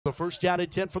The first down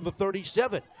and 10 from the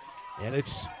 37. And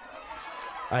it's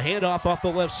a handoff off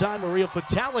the left side. Maria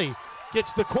Fatale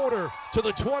gets the quarter to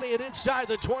the 20 and inside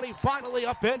the 20. Finally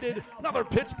upended. Another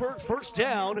Pittsburgh first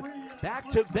down.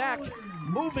 Back-to-back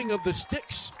moving of the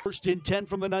sticks. First and 10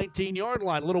 from the 19-yard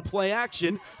line. Little play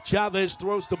action. Chavez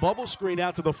throws the bubble screen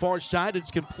out to the far side.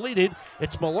 It's completed.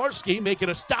 It's Malarski making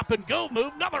a stop-and-go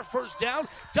move. Another first down.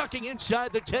 Ducking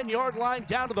inside the 10-yard line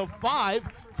down to the 5.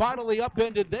 Finally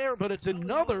upended there, but it's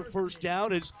another first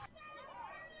down as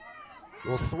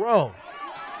will throw.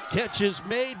 Catch is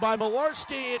made by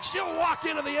Malarski, and she'll walk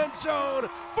into the end zone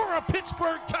for a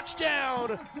Pittsburgh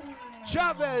touchdown.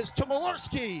 Chavez to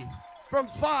Malarski from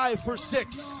 5 for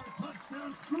 6.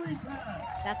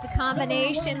 That's a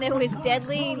combination that was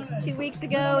deadly 2 weeks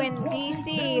ago in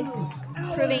D.C.,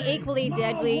 proving equally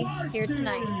deadly here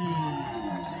tonight.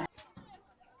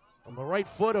 On the right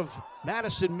foot of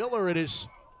Madison Miller, it is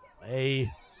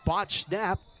a botched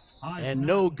snap and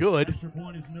no good.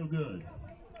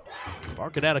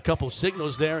 Barking out a couple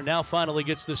signals there, now finally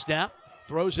gets the snap,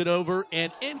 throws it over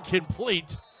and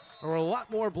incomplete. There were a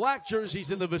lot more black jerseys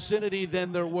in the vicinity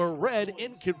than there were red.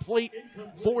 Incomplete,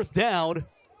 fourth down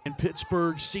in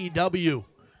Pittsburgh CW.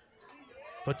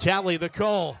 Fatale the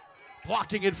call,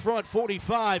 blocking in front,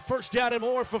 45. First down and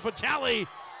more for Fatale,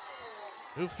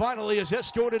 who finally is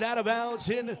escorted out of bounds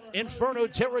in Inferno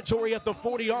territory at the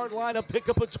 40-yard line. A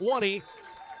pickup of 20.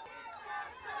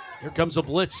 Here comes a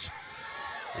blitz.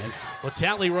 And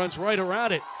Fatale runs right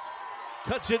around it.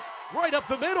 Cuts it right up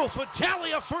the middle.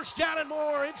 Fatale, a first down and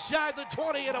more inside the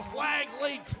 20 and a flag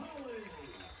late.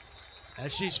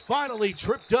 As she's finally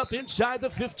tripped up inside the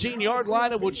 15-yard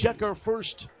line, and we'll check our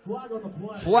first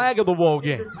flag of the ball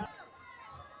game.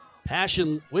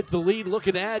 Passion with the lead,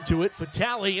 looking to add to it.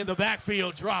 Fatale in the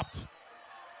backfield, dropped.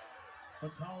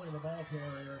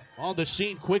 On the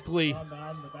scene quickly,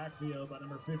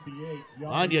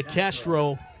 Anya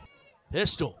Castro.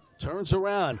 Pistol turns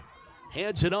around,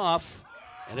 hands it off,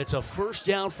 and it's a first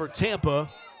down for Tampa.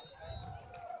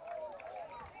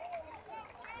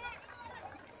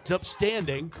 It's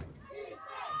upstanding.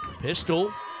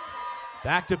 Pistol,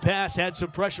 back to pass, had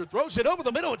some pressure, throws it over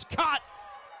the middle, it's caught.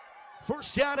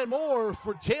 First down and more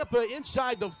for Tampa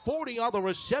inside the 40 on the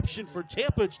reception for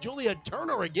Tampa. It's Julia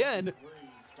Turner again.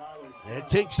 And it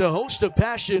takes a host of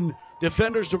Passion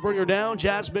defenders to bring her down.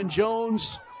 Jasmine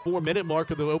Jones, 4-minute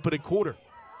mark of the opening quarter.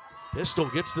 Pistol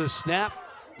gets the snap,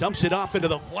 dumps it off into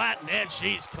the flat, and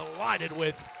she's collided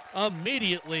with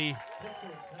immediately.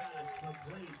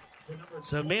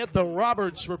 Samantha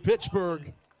Roberts for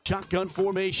Pittsburgh. Shotgun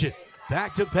formation,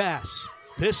 back to pass.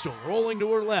 Pistol rolling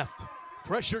to her left.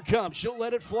 Pressure comes, she'll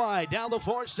let it fly down the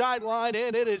far sideline,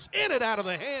 and it is in and out of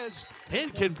the hands.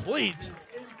 Incomplete.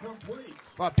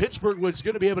 Thought Pittsburgh was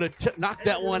going to be able to knock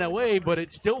that one away, but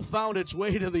it still found its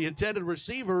way to the intended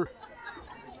receiver.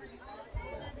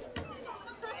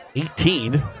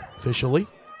 18 officially.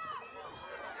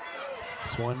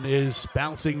 This one is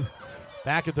bouncing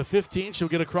back at the 15. She'll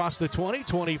get across the 20,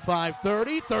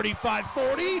 25-30,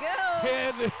 35-40,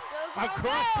 and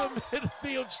across the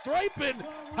midfield stripe. And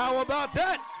how about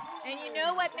that? And you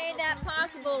know what made that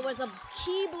possible was a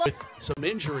key blow. With some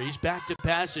injuries, back to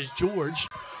pass is George.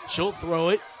 She'll throw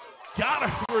it. Got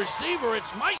a receiver.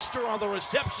 It's Meister on the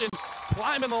reception.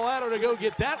 Climbing the ladder to go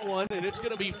get that one. And it's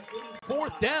going to be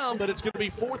fourth down, but it's going to be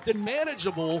fourth and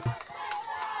manageable.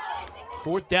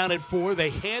 Fourth down and 4. They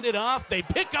hand it off. They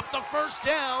pick up the first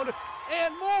down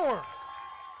and more.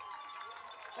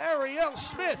 Ariel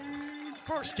Smith,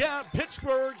 first down,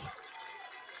 Pittsburgh,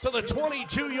 to the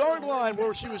 22-yard line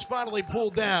where she was finally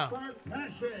pulled down.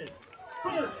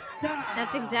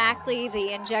 That's exactly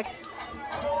the inject.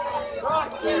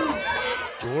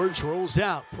 George rolls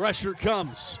out. Pressure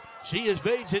comes. She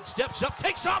evades it, steps up,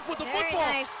 takes off with the football.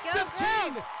 Nice. Go,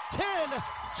 15, 10,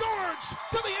 George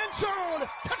to the end zone.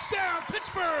 Touchdown,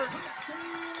 Pittsburgh.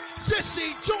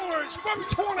 Sissy George from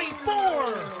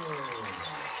 24.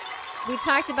 We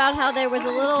talked about how there was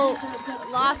a little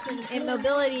loss in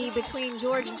mobility between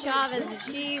George and Chavez, and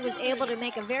she was able to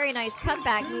make a very nice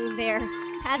cutback move there.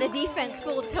 Had the defense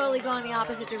fooled, totally going the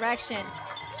opposite direction.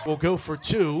 We'll go for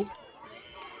 2.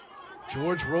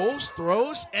 George rolls,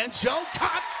 throws, and zone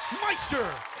caught. Meister.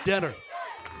 Denner.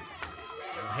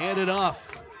 Hand it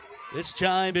off. This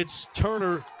time it's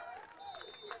Turner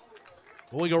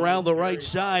going around the right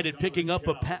side and picking up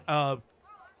a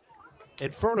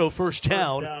Inferno first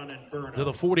down to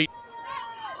the 40.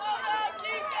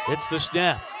 It's the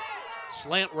snap.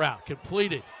 Slant route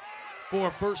completed for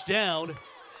a first down.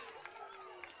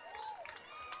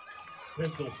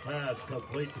 Pistol's pass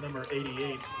complete to number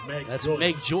 88, Meg That's Joyce.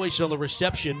 Meg Joyce on the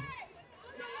reception.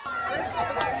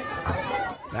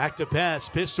 Back to pass.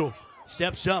 Pistol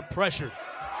steps up, pressure.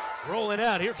 Rolling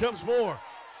out. Here comes Moore.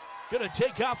 Going to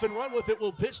take off and run with it.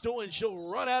 Will Pistol, and she'll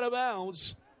run out of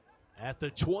bounds at the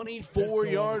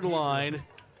 24-yard line.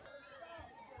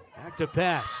 Back to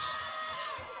pass.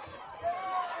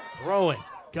 Throwing.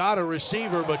 Got a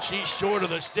receiver, but she's short of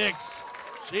the sticks.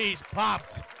 She's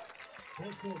popped.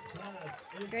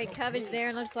 Great coverage there,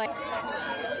 and looks like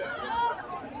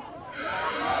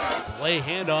Delay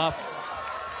handoff.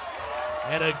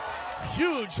 And a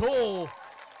huge hole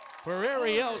for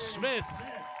Ariel Smith.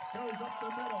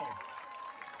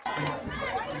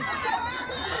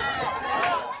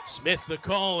 Smith the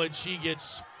call, and she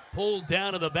gets pulled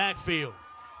down to the backfield.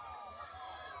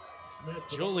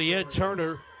 Juliet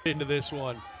Turner into this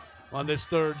one on this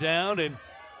third down, and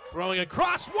throwing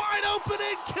across, wide open,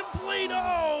 incomplete.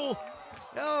 Oh,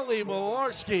 Ellie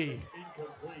Malarski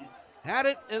had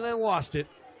it and then lost it,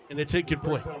 and it's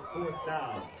incomplete.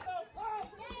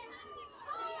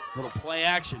 Little play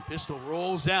action. Pistol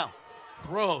rolls out,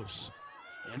 throws,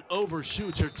 and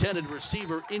overshoots her intended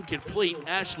receiver. Incomplete.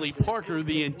 Ashley Parker,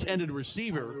 the intended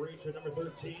receiver.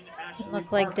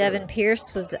 looked like Devin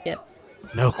Pierce was the. Yep.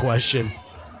 No question.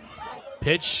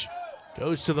 Pitch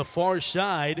goes to the far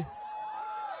side.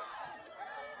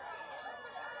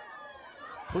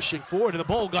 Pushing forward, and the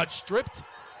ball got stripped,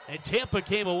 and Tampa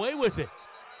came away with it.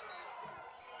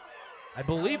 I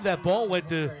believe that ball went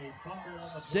to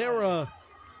Sarah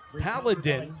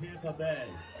Paladin.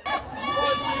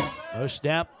 No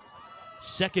snap.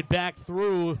 Second back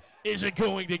through. Isn't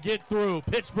going to get through.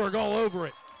 Pittsburgh all over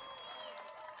it.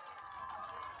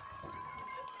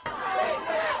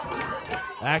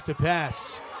 Back to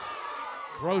pass.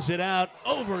 Throws it out.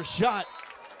 Overshot.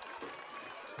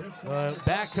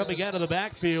 Back coming out of the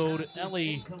backfield,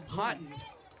 Ellie Houghton.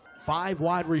 5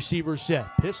 wide receiver set.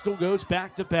 Pistol goes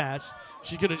back to pass.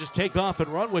 She's going to just take off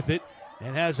and run with it,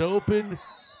 and has open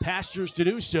pastures to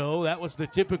do so. That was the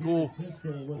typical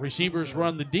receivers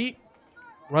run the deep,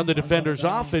 run the defenders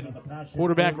off, and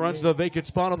quarterback runs the vacant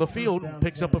spot on the field and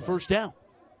picks up a first down.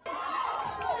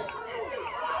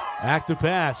 Back to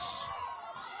pass.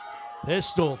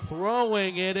 Pistol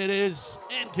throwing, and it is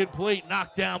incomplete.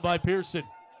 Knocked down by Pearson.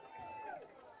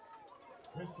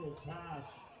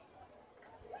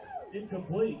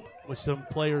 Incomplete. With some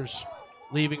players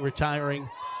leaving, retiring.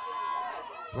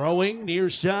 Throwing near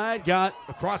side, got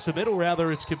across the middle,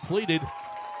 rather. It's completed.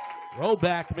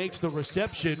 Roback makes the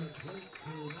reception,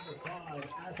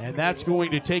 and that's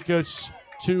going to take us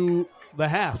to the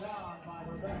half.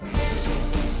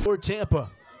 For Tampa,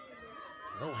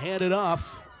 they'll hand it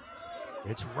off.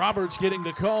 It's Roberts getting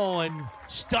the call, and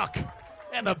stuck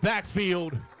in the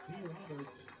backfield.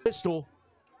 Pistol.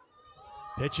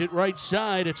 Pitch it right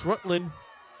side. It's Rutland.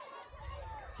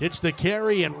 Hits the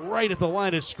carry, and right at the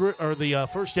line of the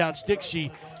first down stick,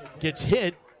 she gets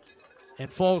hit and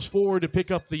falls forward to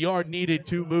pick up the yard needed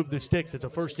to move the sticks. It's a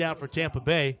first down for Tampa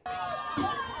Bay.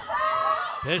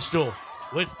 Pistol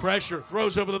with pressure,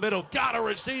 throws over the middle, got a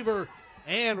receiver,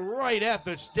 and right at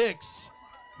the sticks.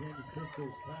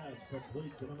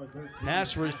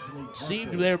 Pass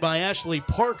received there by Ashley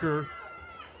Parker.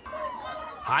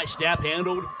 High snap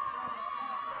handled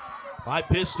by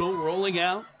Pistol, rolling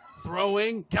out,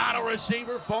 throwing, got a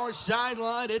receiver, far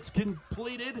sideline. It's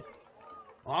completed.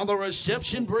 On the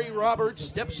reception, Bree Roberts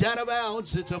steps out of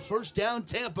bounds. It's a first down,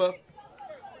 Tampa.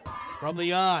 From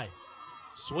the eye,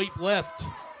 sweep left.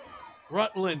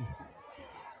 Rutland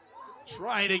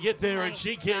trying to get there, and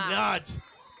she cannot.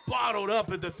 Bottled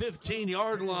up at the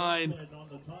 15-yard line.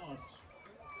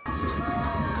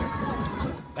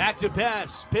 Back to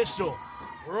pass. Pistol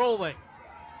rolling,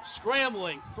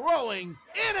 scrambling, throwing,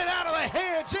 in and out of the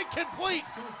hands, incomplete.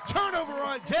 Turnover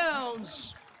on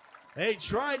downs. They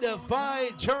tried to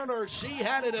find Turner. She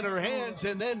had it in her hands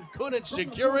and then couldn't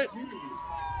secure it.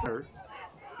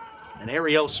 And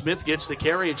Ariel Smith gets the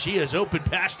carry, and she has open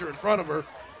pasture in front of her.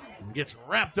 And gets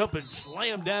wrapped up and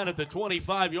slammed down at the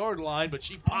 25-yard line, but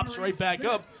she pops right back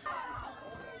up.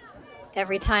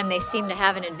 Every time they seem to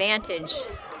have an advantage,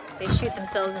 they shoot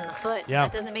themselves in the foot. Yeah.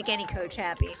 That doesn't make any coach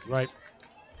happy. Right.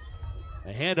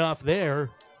 A handoff there.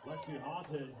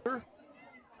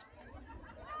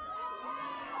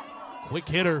 Quick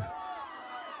hitter.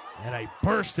 And a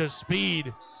burst of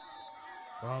speed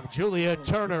from Juliet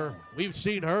Turner. We've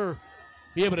seen her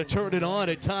be able to turn it on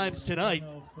at times tonight.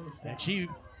 And she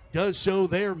does so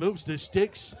there, moves the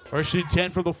sticks. First and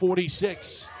 10 for the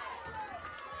 46.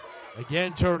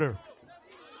 Again, Turner.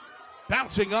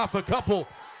 Bouncing off a couple.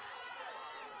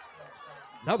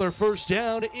 Another first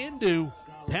down into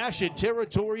Passion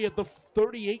territory at the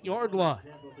 38-yard line.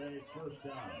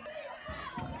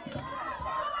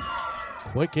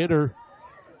 Quick hitter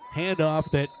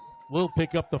handoff that will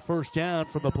pick up the first down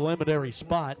from the preliminary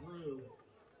spot.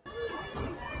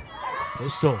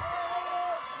 Pistol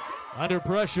under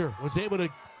pressure, was able to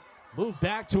move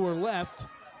back to her left,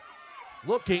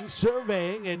 looking,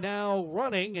 surveying, and now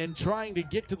running and trying to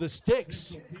get to the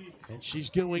sticks. And she's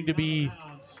going to be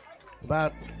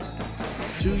about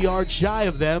 2 yards shy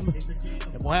of them.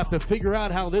 And we'll have to figure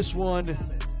out how this one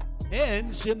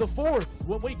ends in the fourth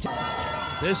when we can.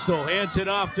 Pistol hands it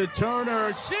off to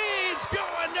Turner. She's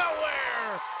going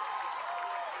nowhere.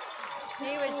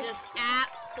 She was just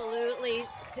absolutely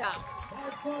stuffed.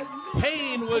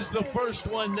 Payne was the first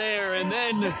one there, and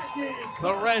then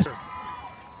the rest.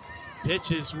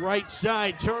 Pitches right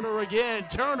side. Turner again.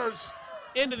 Turner's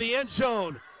into the end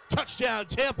zone. Touchdown,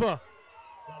 Tampa.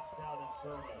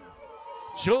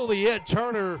 Juliet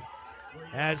Turner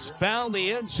has found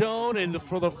the end zone, and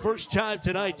for the first time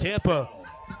tonight, Tampa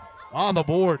on the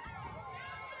board.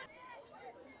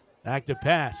 Back to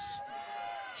pass.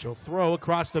 She'll throw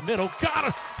across the middle.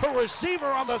 Got her receiver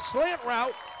on the slant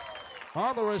route.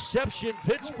 On the reception,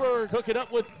 Pittsburgh hooking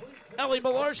up with Ellie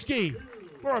Malarski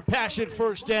for a passion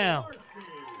first down.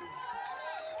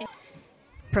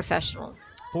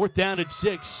 Professionals. 4th down and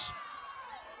 6.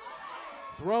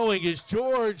 Throwing is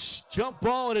George. Jump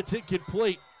ball, and it's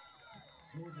incomplete.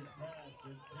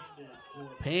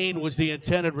 Payne was the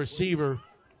intended receiver.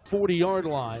 40-yard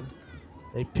line.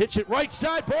 They pitch it right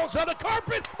side. Ball's on the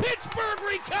carpet. Pittsburgh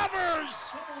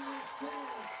recovers.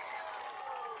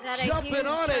 That a Jumping huge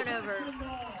on turnover.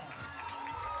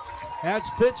 That's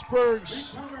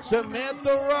Pittsburgh's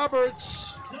Samantha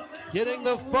Roberts getting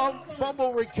the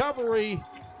fumble recovery.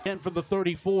 And from the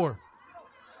 34.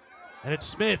 And it's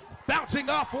Smith bouncing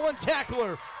off one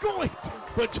tackler, going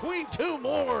between two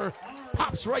more.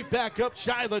 Pops right back up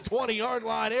shy of the 20-yard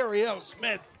line. Ariel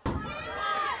Smith.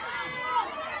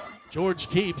 George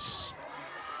keeps.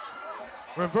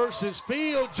 Reverses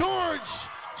field. George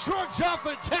shrugs off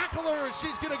a tackler.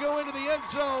 She's going to go into the end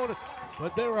zone.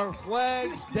 But there are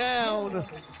flags down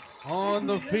on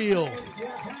the field.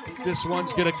 This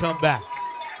one's going to come back.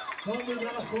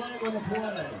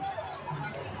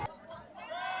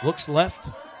 Looks left.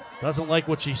 Doesn't like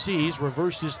what she sees.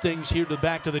 Reverses things here to the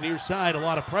back to the near side. A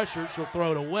lot of pressure. She'll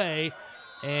throw it away.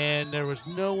 And there was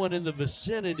no one in the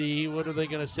vicinity. What are they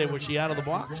going to say? Was she out of the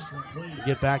box?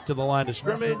 Get back to the line of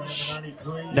scrimmage.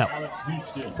 No.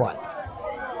 Flat.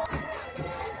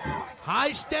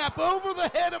 High snap over the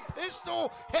head of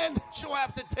Pistol. And she'll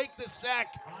have to take the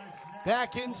sack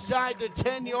back inside the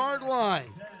 10-yard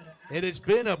line. It has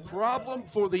been a problem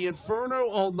for the Inferno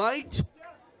all night.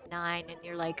 9, and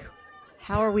you're like,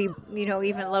 how are we,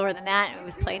 even lower than that? It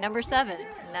was play number 7,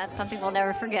 and that's something we'll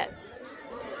never forget.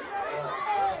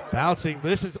 Bouncing.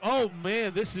 This is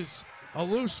a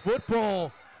loose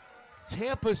football.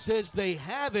 Tampa says they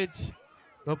have it.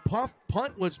 The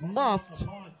punt was muffed.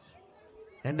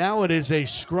 And now it is a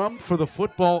scrum for the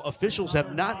football. Officials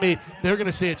have not made. They're going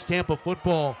to say it's Tampa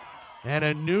football. And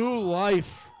a new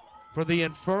life for the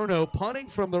Inferno, punting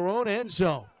from their own end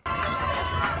zone.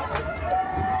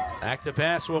 Back to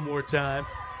pass one more time.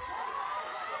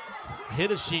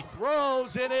 Hit as she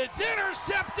throws, and it's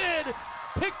intercepted.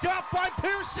 Picked up by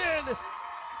Pearson.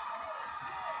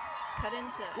 Cut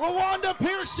inside. Rwanda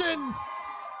Pearson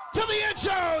to the end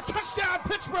zone. Touchdown,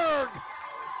 Pittsburgh.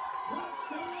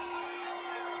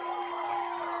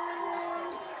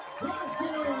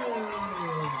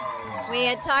 We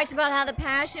had talked about how the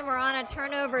Passion were on a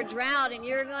turnover drought, and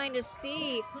you're going to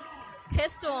see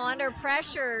Pistol under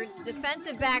pressure,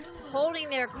 defensive backs holding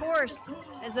their course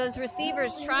as those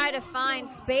receivers try to find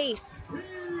space.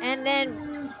 And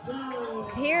then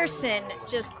Pearson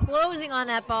just closing on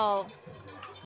that ball